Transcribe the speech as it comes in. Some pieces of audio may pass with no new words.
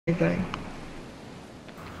anything.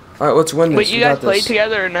 Alright, let's win this. Wait, you guys played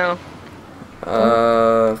together or no?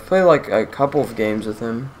 Play like a couple of games with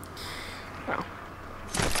him. Oh.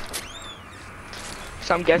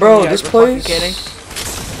 So I'm guessing Bro, you guys this were place. fucking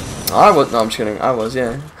kidding. I was. No, I'm just kidding. I was.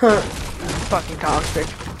 Yeah. Fucking toxic.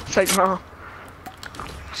 It's like, no.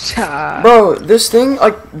 Bro, this thing,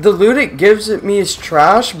 like, the loot it gives me is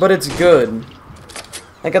trash, but it's good.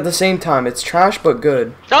 Like, at the same time, it's trash, but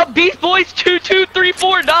good. Oh, Beast Boys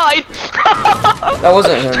 2234 died! That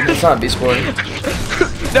wasn't him. It's not Beast Boy.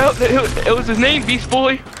 No, it was his name, Beast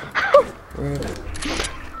Boy.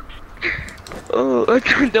 Oh, I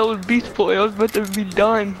thought that was Beast Boy. I was about to be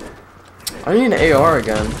done. I need an AR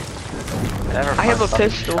again. I have a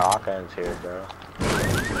pistol. Shotguns here, bro.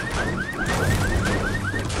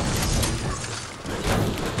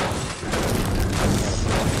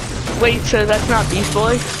 Wait, so that's not Beast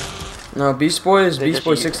Boy? No, Beast Boy is Beast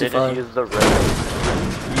Boy 65. Use the rip. Use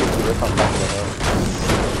the rip on top of the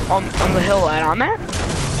hill. On the hill that I'm at?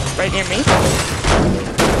 Right near me?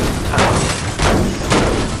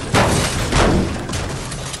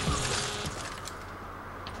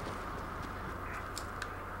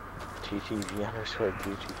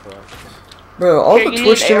 TTV_Gucci+. Bro, all Here, the you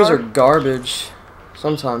Twitch need streamers AR? are garbage.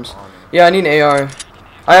 Sometimes. Yeah, I need an AR.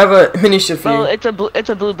 I have a mini shift for Well, you. it's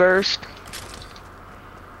a blue burst.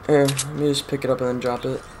 Here, let me just pick it up and then drop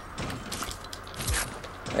it.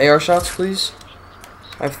 AR shots, please.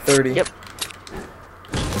 I have 30. Yep.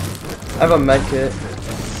 I have a med kit.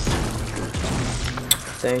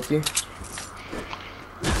 Thank you.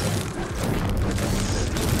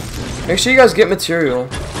 Make sure you guys get material.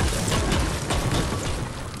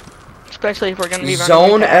 Especially if we're gonna be running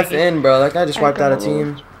Zone into Aggie. FN, bro. That guy just wiped out a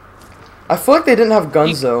team. I feel like they didn't have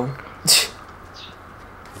guns though.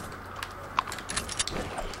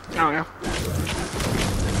 I don't know.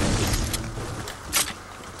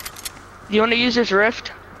 Do you want to use this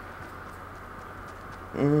rift?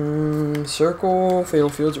 Circle, Fatal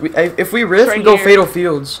Fields. If we rift, Right we go here. Fatal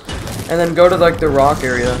Fields. And then go to like the rock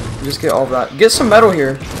area. Just get all that. Get some metal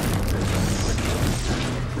here.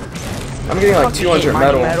 I'm getting like Fucking hate 200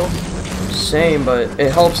 mining metal. Same, but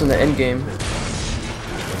it helps in the end game.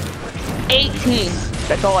 18.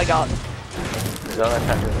 That's all I got. Zone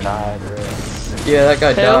attacker died, bro. Yeah, that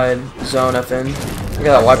guy Who? died. Zone FN. I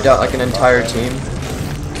got wiped out like an entire team.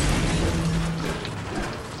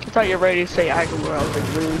 I thought you were ready to say Agholor. I was like,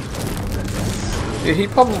 rude. Dude, he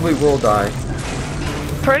probably will die.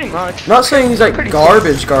 Pretty much. Not saying he's like Pretty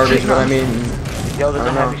garbage, but I mean, Yo, there's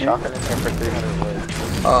I a don't heavy know. shotgun in here for 300 wood.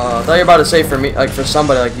 I thought you were about to say for me, like for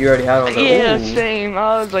somebody, like you already had it. I was like, Yeah, ooh. same.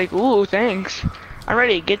 I was like, ooh, thanks. I'm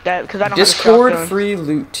ready to get that because I don't Discord have a shotgun. free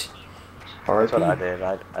loot. That's what I RIP. did.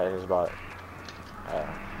 I just bought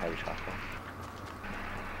heavy shotgun.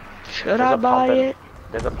 Should I buy it?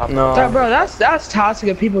 There's a pump. No. Bro, that's toxic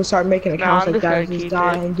if people start making accounts I'm like just that gonna and just keep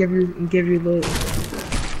die it. and give you loot.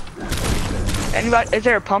 Anybody? Is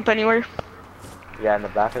there a pump anywhere? Yeah, in the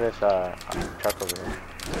back of this truck over here.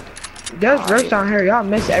 There's rifts down here. Y'all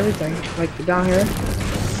miss everything. Like down here.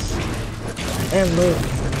 And loot.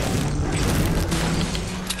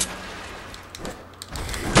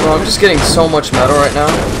 Bro, I'm just getting so much metal right now.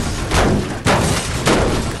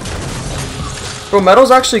 Bro,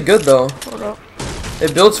 metal's actually good though. Hold up.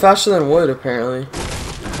 It builds faster than wood apparently.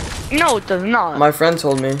 No, it does not. My friend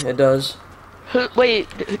told me it does. Wait,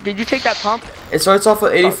 did you take that pump? It starts off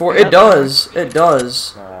with 84. Oh, It does. It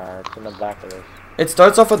does. It's in the back of this. It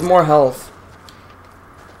starts off with more health.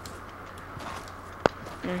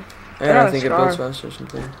 And Yeah, I think it builds scar. faster or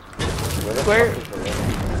something. Where?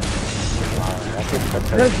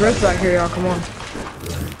 There's rifts back here, y'all. Come on.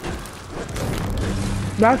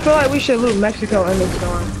 But I feel like we should loot Mexico and this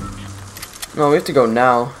storm. No, we have to go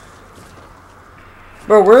now.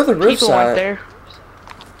 Bro, where are the rifts People went at? there.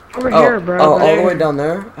 Over here, bro. Oh, over all the there. way down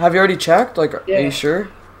there? Have you already checked? Like, are Yeah. you sure?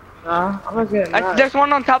 Nah, I'm not getting that. There's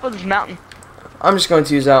one on top of this mountain. I'm just going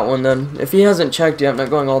to use that one then. If he hasn't checked yet, I'm not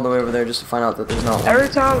going all the way over there just to find out that there's not one. Every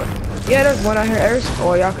time, yeah, there's one out here.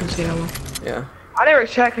 Oh, y'all can see that one. Yeah. I never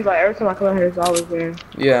check because like every time I come out here, it's always there.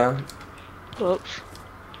 Yeah. Oops.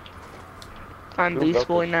 I'm Beast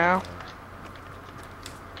Boy now.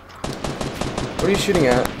 What are you shooting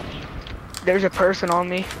at? There's a person on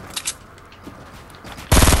me.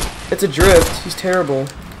 It's a drift. He's terrible.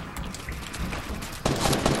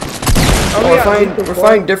 Oh, we're yeah,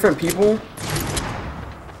 fighting different people.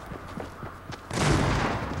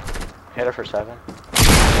 Hit her for 7.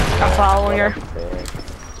 I'm following her.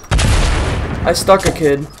 I stuck a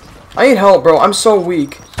kid. I need help, bro. I'm so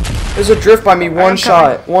weak. There's a drift by me. One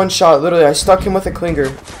shot. One shot. Literally, I stuck him with a clinger.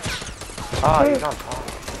 Ah, he's on top.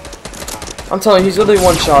 I'm telling you, he's literally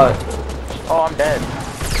one shot. Oh, I'm dead.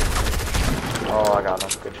 Oh, I got him.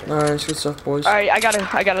 Good shit. Nice, good stuff, boys. Alright, I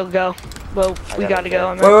gotta go. Well, we gotta go.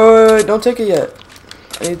 I'm Wait, don't take it yet.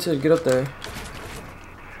 I need to get up there.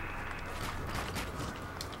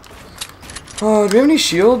 Oh, do we have any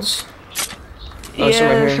shields? Oh, yeah, right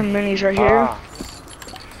there's here. some minis right here. Ah.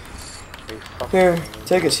 Here,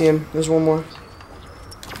 take it, CM. There's one more.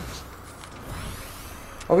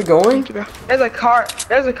 Are we going? There's a car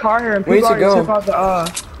here, and We need people to already go. took all the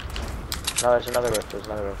No, there's another rift. There's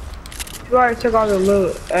another rift. people already took all the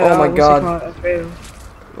loot. At, Oh my what's it God. called? At Fatal.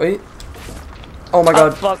 Wait. Oh my Oh,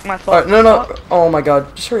 god. fuck, my fault. Alright, no. Oh my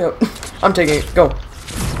god. Just hurry up. I'm taking it. Go.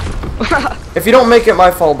 If you don't make it,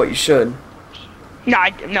 my fault, but you should. No,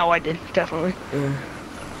 I did, definitely. Yeah.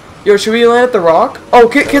 Yo, should we land at the rock? Oh,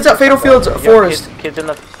 kids at Fatal Fields Forest. Kids in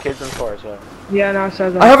the forest. Yeah. Yeah, no, it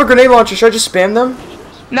says that. I have a grenade launcher. Should I just spam them?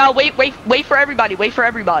 No, wait for everybody. Wait for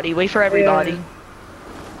everybody. Yeah.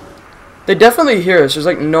 They definitely hear us. There's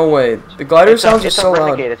like no way. The glider sounds are It's so a loud.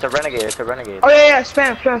 renegade. It's a renegade. It's a renegade. Oh yeah,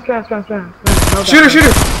 spam. No Shoot her, doubt. shoot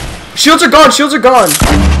her. Shields are gone. Shields are gone. Nice.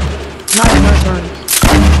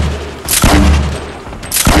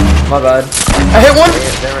 My bad. I hit one.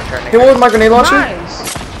 They're returning. Hit one with my grenade launcher.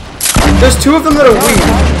 Nice. There's two of them that are weak.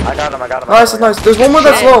 I got him. Nice, nice. There's one more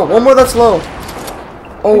that's low. One more that's low.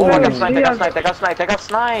 Oh, I got Oh. sniped. I got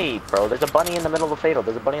sniped, bro. There's a bunny in the middle of the Fatal.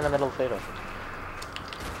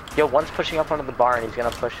 Yo, one's pushing up onto the bar and he's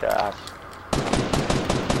gonna push us.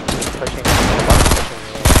 Pushing.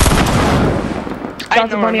 I Got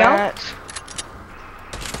the know money where I'm out? at.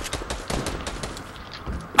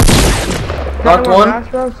 Knocked one.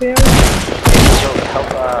 Help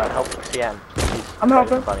CM. I'm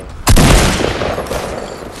helping. Bunny.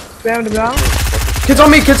 Spam them down. Kids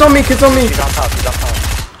on me. Kids on me. Kids on me. He's on top.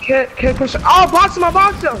 Kid push. Oh, box him.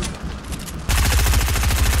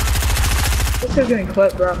 This is getting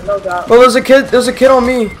clipped, bro. No doubt. Oh, there's a kid on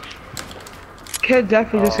me. Kid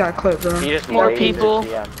definitely just got clipped, bro. He just More lasered people.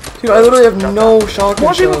 CM. Dude, I literally have no shotgun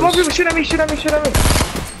More shells. people. Shoot at me.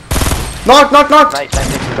 Knock. Nice. He's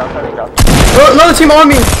dropped. Oh, another team on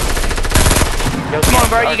me. Yo, Come on, CM,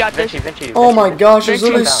 bro, you got this. Vinci, Oh my gosh, there's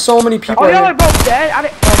Vinci literally down. so many people Oh, here. y'all are both dead. I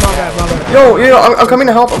didn't. Oh, my bad. Yo, I'm coming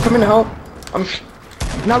to help.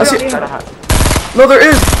 No, I see- no, No, there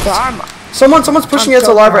is. I'm. Someone's pushing I'm us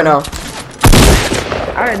so alive right sorry. now.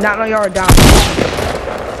 I did not know y'all were down.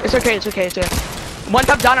 It's okay. Once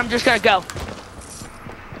I'm done, I'm just gonna go.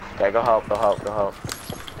 Okay, go help. Oh,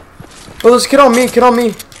 there's a kid on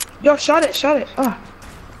me. Yo, shut it. Oh.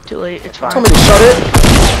 Too late. It's fine. Tell me to shut it.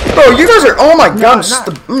 Bro, you guys are. Oh my god,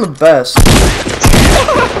 I'm the best.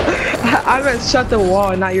 I meant shut the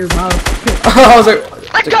wall, not your mouth. I was like,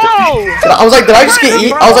 Let's go! did I just get?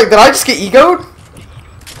 Did I just get egoed?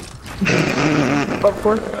 Of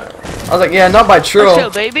course. I was like, yeah, not by Let's go, Trill.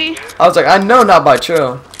 baby. I was like, I know, not by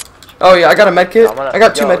Trill. Oh yeah, I got a med kit. I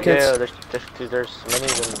got two med kits. Yeah, there's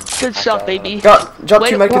minis and. Good stuff, baby. Drop Wait,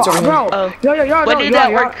 two med kits over here. Bro, Oh. yo, When did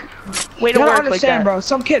that work? Way to You don't work like understand, that. bro.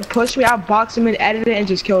 Some kid pushed me, I boxed him and edited it and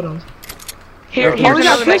just killed him. Here's Oh, we got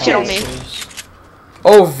another mission on me. fishes.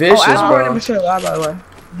 Oh, vicious, I'm bro. never sure alive, by the way.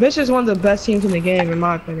 Vicious is one of the best teams in the game, in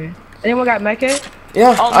my opinion. Anyone got med kit?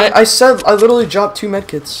 Yeah, Oh, I said I literally dropped two med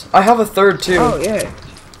kits. I have a third too. Oh, yeah.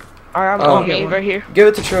 Alright, I'm Oh. gonna On get me, one. right here. Give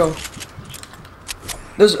it to Trill.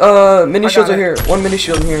 There's mini shields it. are here. One mini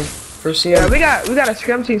shield in here for Yeah, CM. we got a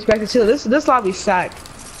scrim team expected too. This lobby's sacked.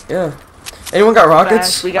 Yeah. Anyone got rockets?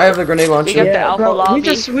 Fast, we got- I have the grenade we launcher. got the Yeah, alpha bro, lobby.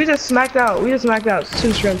 we just smacked out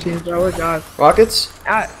two scrim teams, bro. We're god. Rockets?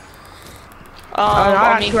 I On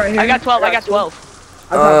got me. two right here. I got 12. I got 12.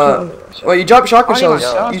 got two. Well, you dropped shotgun I need my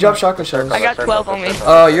shells. shells, You dropped shotgun shells. I got 12 on me.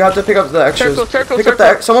 You have to pick up the extras. Circle. Pick up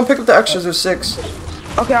the someone pick up the extras. There's 6.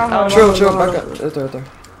 Okay, I'll Chill, back up. Right there.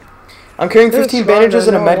 I'm carrying 15 bandages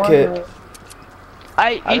and a med kit.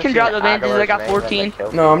 You can drop the bandages. I got 14.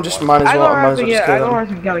 No, I'm just might as I well. don't Might have as to well just get. I kill don't him.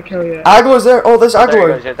 have to gotta kill yet. Agholor's there. Oh, there's There he Agholor.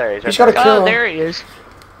 goes, right there, He's gotta kill Oh, him. there he is.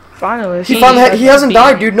 Finally. He hasn't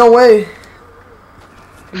died, dude. No way.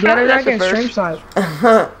 Yeah, they're not That's the getting first. stream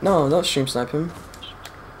snipe. No, don't stream snipe him.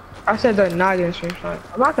 I said they're not getting stream snipe.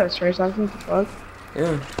 I'm not gonna stream snipe him. What the fuck?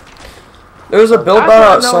 Yeah. There was a build I battle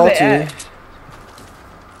don't at know where they Salty. at.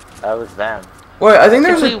 That was them. Wait, I think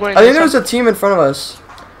there's If we were in I think this there was a team in front of us.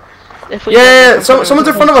 If we Yeah. don't- Someone's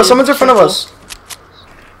in front of us. Someone's in front of us.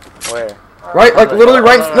 Where? Right, like literally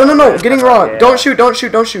right. No. Getting wrong. Yeah. Don't shoot. Don't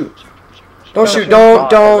shoot.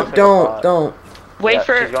 Don't. Wait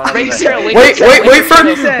for. she's going Wait over for. there. Wait for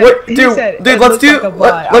He said- wait, he dude, said, dude, "It let's looks do like a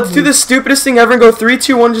bot." let's do the stupidest thing ever and go 3,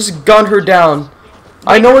 2, 1, just gun her down.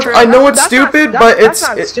 I know it's That's stupid, not- but that's it's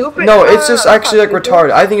not stupid. no, it's just That's actually like not stupid.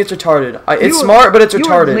 retarded. I think it's retarded. It's You would- smart, but it's You would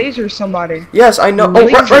retarded. laser somebody. Yes, I know. Oh,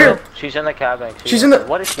 right here. She's in the cabin. She's in the.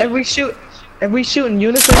 What is she? If we shoot in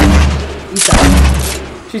unison, eat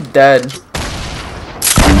that. She's dead.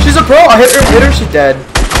 She's a pro. I hit her. She's dead.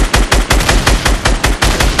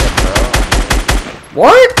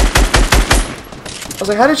 What? I was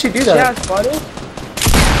like, how did she do that? Yeah, buddy.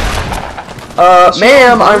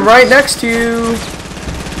 Ma'am, I'm right next to you.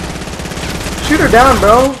 Shoot her down,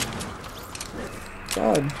 bro.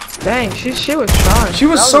 God. Dang, she was trying. She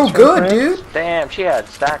was That so a good, trick, dude. Damn, she had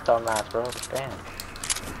stacked on that, bro. Damn.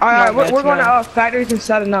 Alright, No, we're going to that's factories and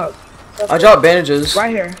setting up. I dropped bandages.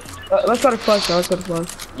 Right here. Let's go to flush though, let's go to flush.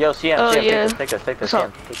 Yo, CM, Oh, CM, yeah. take this, What's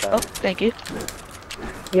up? CM, take that. Oh, thank you.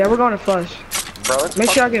 Yeah, we're going to flush. Bro, it's Make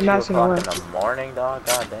sure I fucking get massive 2 o'clock away. in the morning, dog.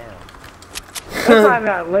 God damn. That's not even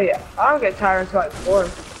that late. I don't get tired until like 4.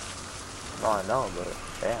 No, I know, but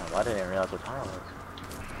damn, I didn't even realize what time it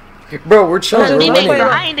was. Bro, we're chilling. Let's We're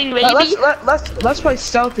play- winning. Let's play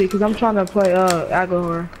stealthy because I'm trying to play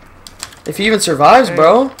Agholor. If he even survives,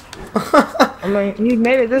 bro. I mean, he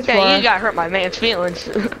made it this Yeah, far. you got hurt my man's feelings.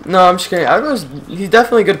 No, I'm just kidding. He's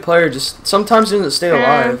definitely a good player. Just sometimes he doesn't stay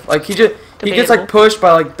alive. Like he gets like Debatable. pushed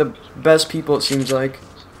by like the best people. It seems like,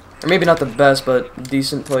 or maybe not the best, but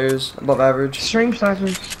decent players, above average. Stream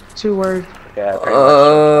snipers, 2 words. Yeah, pretty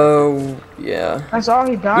much. Yeah. That's all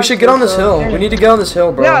he died. We should get on this hill. We need to get on this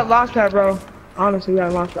hill, We got a bro. launch pad, bro. Honestly, we got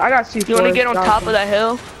a launch pad. I got C4. You want to get on top of that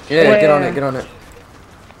hill? Yeah, get on Yeah. it. Get on it.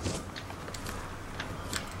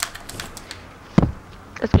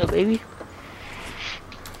 Let's go, baby.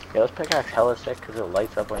 Yeah, this pickaxe hella sick because it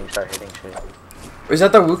lights up when you start hitting shit. Is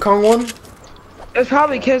that the Wukong one? There's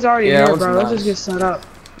probably kids already Yeah, here, that bro. one's Let's just nice. get set up.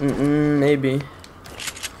 Maybe.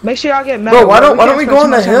 Make sure y'all get metal. Bro, why don't can't we spend go too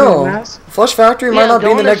on the much time hill? doing mass. Flush Factory might Yeah, not be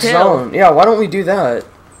go in the on next this hill. zone. Yeah, why don't we do that?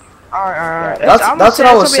 Alright. That's what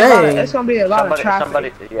I was saying. It's gonna be a lot of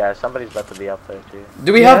traffic. Somebody's about to be up there too.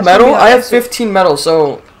 Do we Yeah, have that's gonna metal? be I have nice. 15 metal,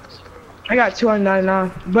 so I got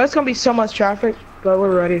 299. But it's gonna be so much traffic, but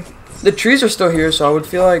we're ready. the trees are still here, so I would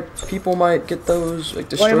feel like people might get those, like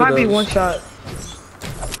destroy Well, it might those. be one shot.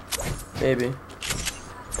 Maybe.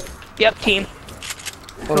 Yep, team.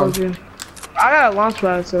 Hold on. Told you. I got a launch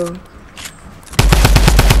pad, so.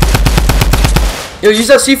 Yo, use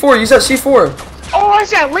that C4. Use that C4. Oh, I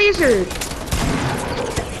got laser.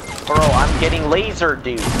 Bro, I'm getting lasered,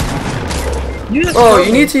 dude. You just Oh, killed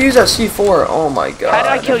you me. need to use that C4. Oh my god. How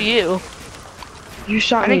did I kill you? You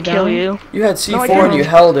shot I me didn't down. kill you. You had C4 No, I and you didn't.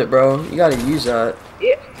 held it, bro. You gotta use that.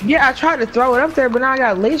 Yeah, I tried to throw it up there, but now I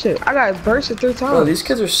got laser. I got bursted 3 times. Bro, these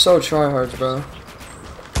kids are so tryhards, bro.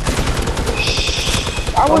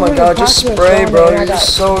 I Oh wasn't my even god, just practicing spray, throwing bro. it, and I You're got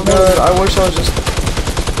just so lasered. good. I wish I was just.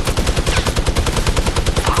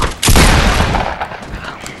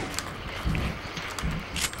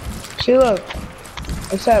 See, look.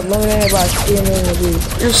 It's that eliminated by CNN of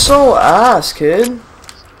these. You're so ass, kid.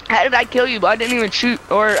 How did I kill you? But I didn't even shoot,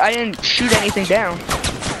 or I didn't shoot anything down.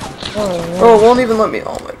 Oh, Bro, it won't even let me.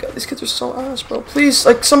 Oh my god, these kids are so ass, bro. Please,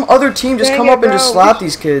 like some other team, just Dang come it, up and just bro. slap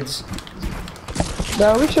these kids.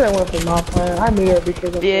 Bro, we should have went for my plan. I knew it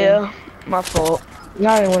because of Yeah, my fault.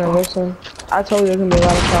 Y'all didn't want to listen. I told you there's gonna be a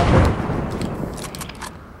lot of traffic.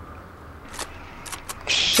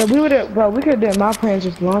 So we would have, bro, we could have did my plan,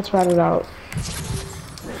 just launch padded out.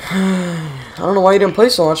 I don't know why you didn't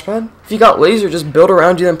place the launch pad. If you got laser, just build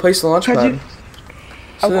around you, then place the launch Cause pad. you-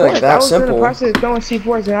 So Of like course, I that was in the simple. process of throwing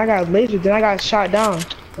C4s, and I got lasered, then I got shot down,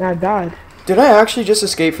 and I died. Did I actually just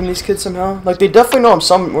escape from these kids somehow? Like they definitely know I'm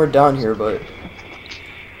somewhere down here, but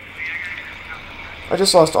I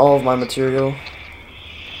just lost all of my material.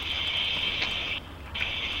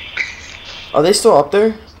 Are they still up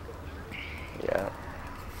there? Yeah.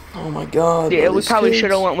 Oh my god. Yeah, bro, we these probably kids.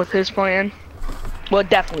 should have went with his plan. Well,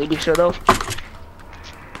 definitely we should have.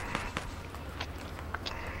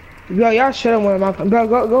 Yo, y'all should have went my plan. Bro,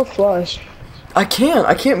 go flush. I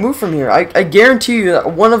can't move from here. I guarantee you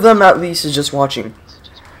that one of them at least is just watching.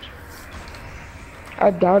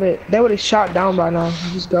 I doubt it. They would have shot down by now.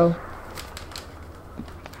 Just go.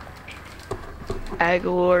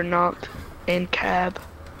 Agholor knocked in cab.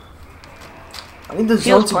 I think the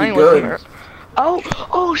He was zone to be playing with good. me.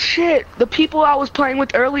 Oh shit! The people I was playing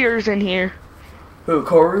with earlier is in here. Who,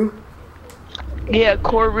 Koru? Yeah,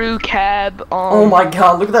 Koru, Cab. Oh my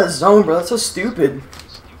god, look at that zone, bro. That's so stupid.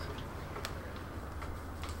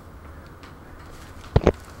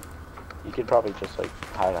 You could probably just like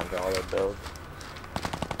hide on all their builds.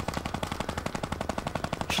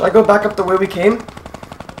 Should I go back up the way we came?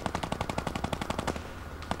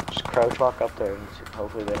 Just crouch walk up there and see,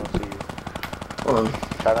 hopefully they don't see you. Hold on.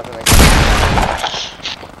 Try not to make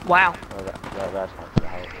Wow. Oh, that's not the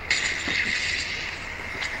height.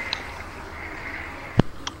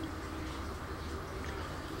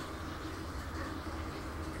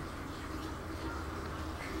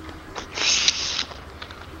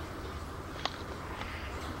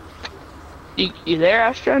 You there,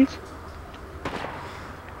 Astrons?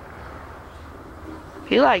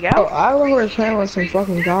 He like Oh, out? I remember playing with some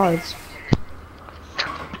fucking gods.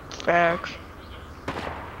 Facts.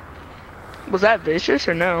 Was that vicious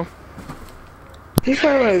or no? He's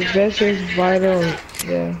playing with Vicious, Vital,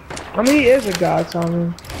 yeah. I mean, he is a god, so I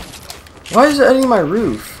mean. Why is it editing my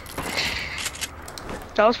roof?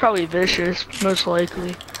 That was probably vicious, most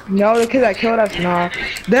likely. No, the kid that killed us, nah.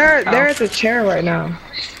 They're at the chair right now.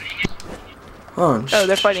 Oh, Oh,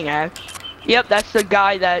 they're fighting Ag. Yep, that's the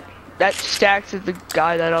guy that Stacks is the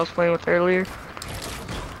guy that I was playing with earlier.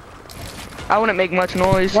 I wouldn't make much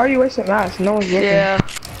noise. Why are you wasting mats? No one's looking. Yeah.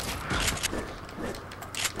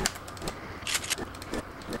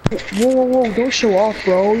 Whoa, don't show off,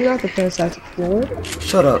 bro. You don't have to finish that floor.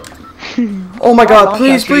 shut up. Oh my god,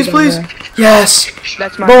 please. Yes!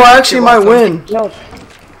 That's my Bro, I actually might win. Yo.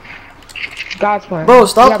 God's plan. Bro, You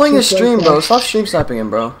stop have playing two the stream, plays, bro. Stop stream sniping him,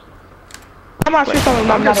 bro. I'm not sure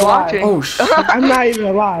something. I'm not just alive. watching. Oh, shit. I'm not even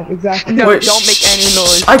alive, exactly. No, Wait, don't make any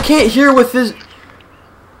noise. I can't hear with this.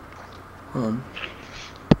 Hold on.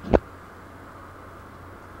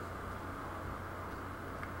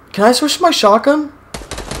 Can I switch to my shotgun?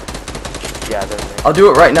 Yeah, they're there. I'll do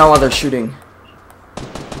it right now while they're shooting.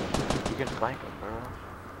 You can flank them, bro.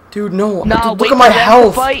 Dude, no. Nah, Dude, wait look at my for them to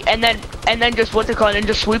health. fight and then just what's it called and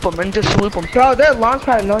just sweep them and just swoop them. Bro, their launch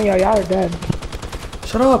pad knowing y'all are dead.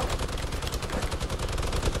 Shut up.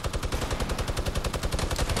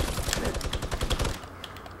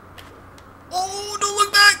 Oh, don't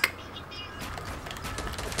look back.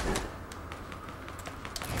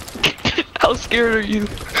 How scared are you?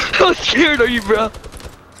 How scared are you, bro?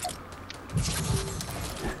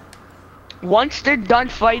 Once they're done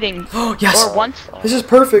fighting, Yes. or once This is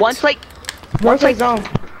perfect. like Zone.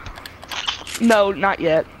 no, not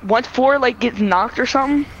yet. Once 4 like gets knocked or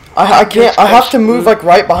something. I can't. I have to move like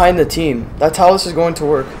right behind the team. That's how this is going to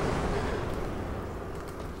work.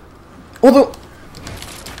 Although.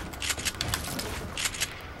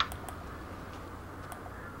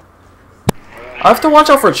 I have to watch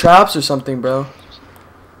out for traps or something, bro.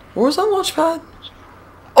 Where was that launch pad?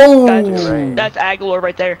 Oh! That's Agholor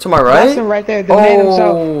right there. To my That's right? him right there, the man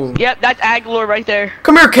himself. Oh! Yep, that's Agholor right there.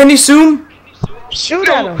 Come here, Kenny Soom! Shoot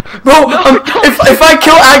at him. Bro, if I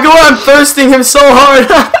kill Agholor, I'm thirsting him so hard!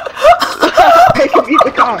 Make him eat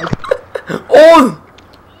the cog. Oh!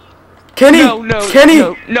 Kenny! No, Kenny!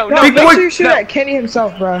 no, No, Big make boy- sure you shoot at Kenny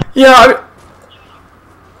himself, bro. Yeah,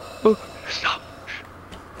 Stop.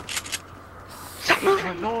 Stop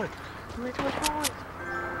moving.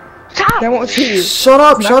 Stop. They won't see you. Shut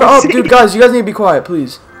up, dude, guys, you guys need to be quiet,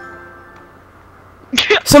 please.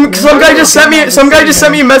 Some guy just sent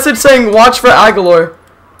me a message saying watch for Agholor.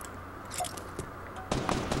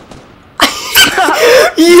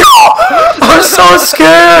 Yo! I'm so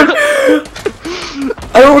scared!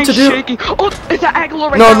 I don't know what to do. Shaking. Oh, is that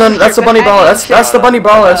Agholor right No, now? that's the bunny brawler. That's the bunny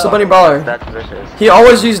brawler. That's the bunny brawler. That's vicious. He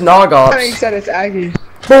always used nog I think he ops. said it's Aggie.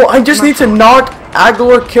 Bro, I just need to knock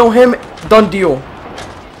Agholor, kill him, done deal.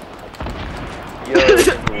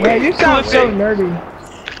 Yeah, you sound so nerdy.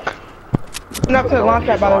 Not to launch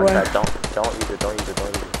that, by the way. Don't use it.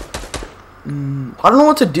 I don't know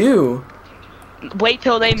what to do. Wait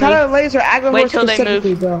till they Tell move. the laser Agholor Wait till they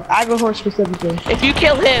specifically, bro. Agholor specifically. If you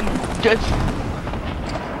kill him, just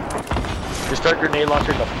start grenade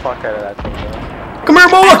launching the fuck out of that thing, bro. Come here,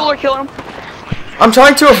 boy! Agholor kill him. I'm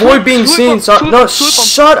trying to avoid being Swoop seen. him, So swoop no, him, swoop him.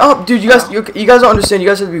 shut up, dude. You guys don't understand. You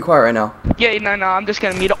guys have to be quiet right now. Yeah, no, I'm just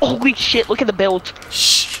gonna mute it. Holy shit, look at the build.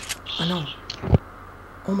 Shh. I know.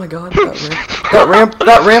 Oh my god,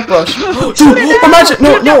 that ramp rush. Dude, imagine,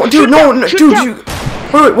 no, dude, dude,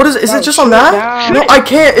 wait, what is it? Is it just on that? No, I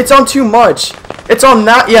can't, it's on too much. It's on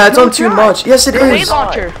that, yeah, it's on too much. Yes, it Grenade is.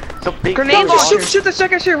 launcher. So big Grenade fucking launcher. Shoot the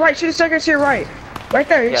second to your right. Shoot the second to your right. Right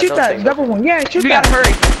there. Yeah, Shoot those that things. double one. Yeah, shoot You that. gotta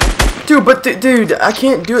hurry. Dude, but dude, I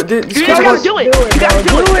can't do it. These You kids gotta are- do it. Do You it, gotta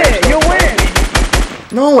bro. do Do it. it. You'll win.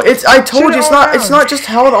 No, I told Shoot you, it it's all not down. just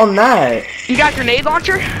held on that. You got grenade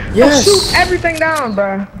launcher? Yes. Shoot everything down,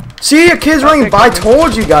 bro. See, your kid's running by. I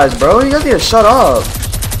told you guys, bro. You guys need to shut up.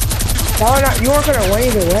 You weren't gonna win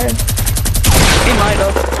either way. He might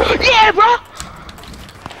have. Yeah, bro.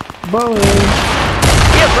 Bro.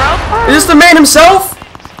 Yeah, bro. Is this the man himself?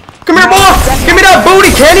 Come here, boy. Give me that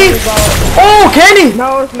booty, Kenny. Oh, Kenny.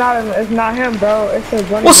 No, it's not. It's not him, bro. It's a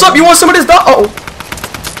bunny. What's up? You want some of this dog? Uh oh.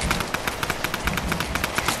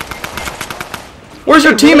 Where's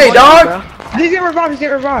your teammate, dog? He's getting revived. He's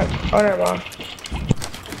getting revived. Oh, never mind.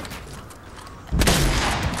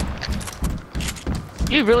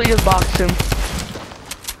 You really just boxed him.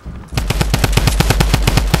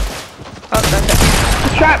 Oh, that's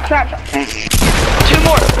it. Trap. 2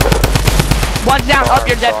 more. One's down. Up,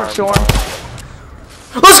 you're dead for Storm.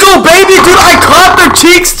 Let's go, baby, dude. I clapped their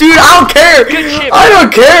cheeks, dude. I don't care. Good shit, I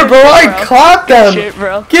don't care, bro. I clapped them. Good shit,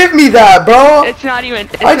 bro. Give me that, bro. It's not even.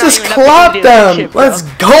 I just clapped them. Shit, Let's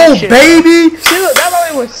go, shit, baby. Dude, that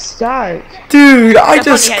only was start. Dude, I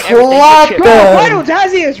just clapped Bro, them. Vital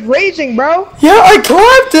Dazzy is raging, bro. Yeah, I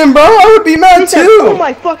clapped him, bro. I would be mad He said, too. oh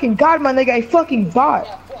my fucking god, my nigga, I fucking bot.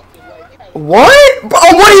 What? Bro,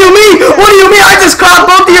 what do you mean? What do you mean? I just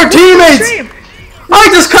clapped both of your teammates. I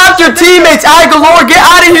just clapped your teammates. Agholor, get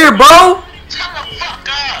out of here, bro.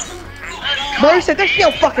 Bro, he said, there's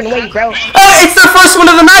no fucking way, bro. Hey, it's the first one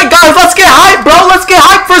of the night, guys. Let's get hyped, bro. Let's get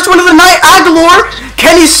hyped. First one of the night. Agholor,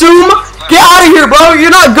 Kenny Soom, get out of here, bro.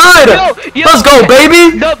 You're not good. Let's go,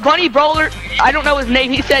 baby. The bunny brawler, I don't know his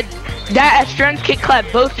name. He said that at strength kick clap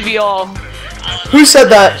both of y'all. Who said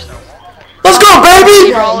that? Let's go,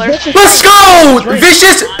 baby. Let's go,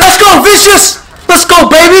 Vicious. Let's go, Vicious. Let's go,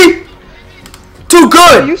 baby. Too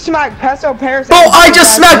good. You smacked Pesto Paris. Bro, I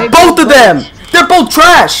just smacked both of them. They're both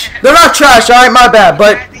trash. They're not trash, alright, my bad,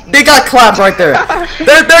 but they got clapped right there.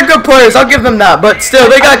 They're good players, I'll give them that, but still,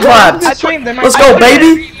 they got clapped. Let's go,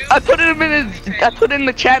 baby. I put it in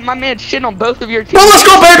the chat. My man shit on both of your teams. Bro, let's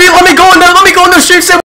go, baby. Let me go in there. Stream.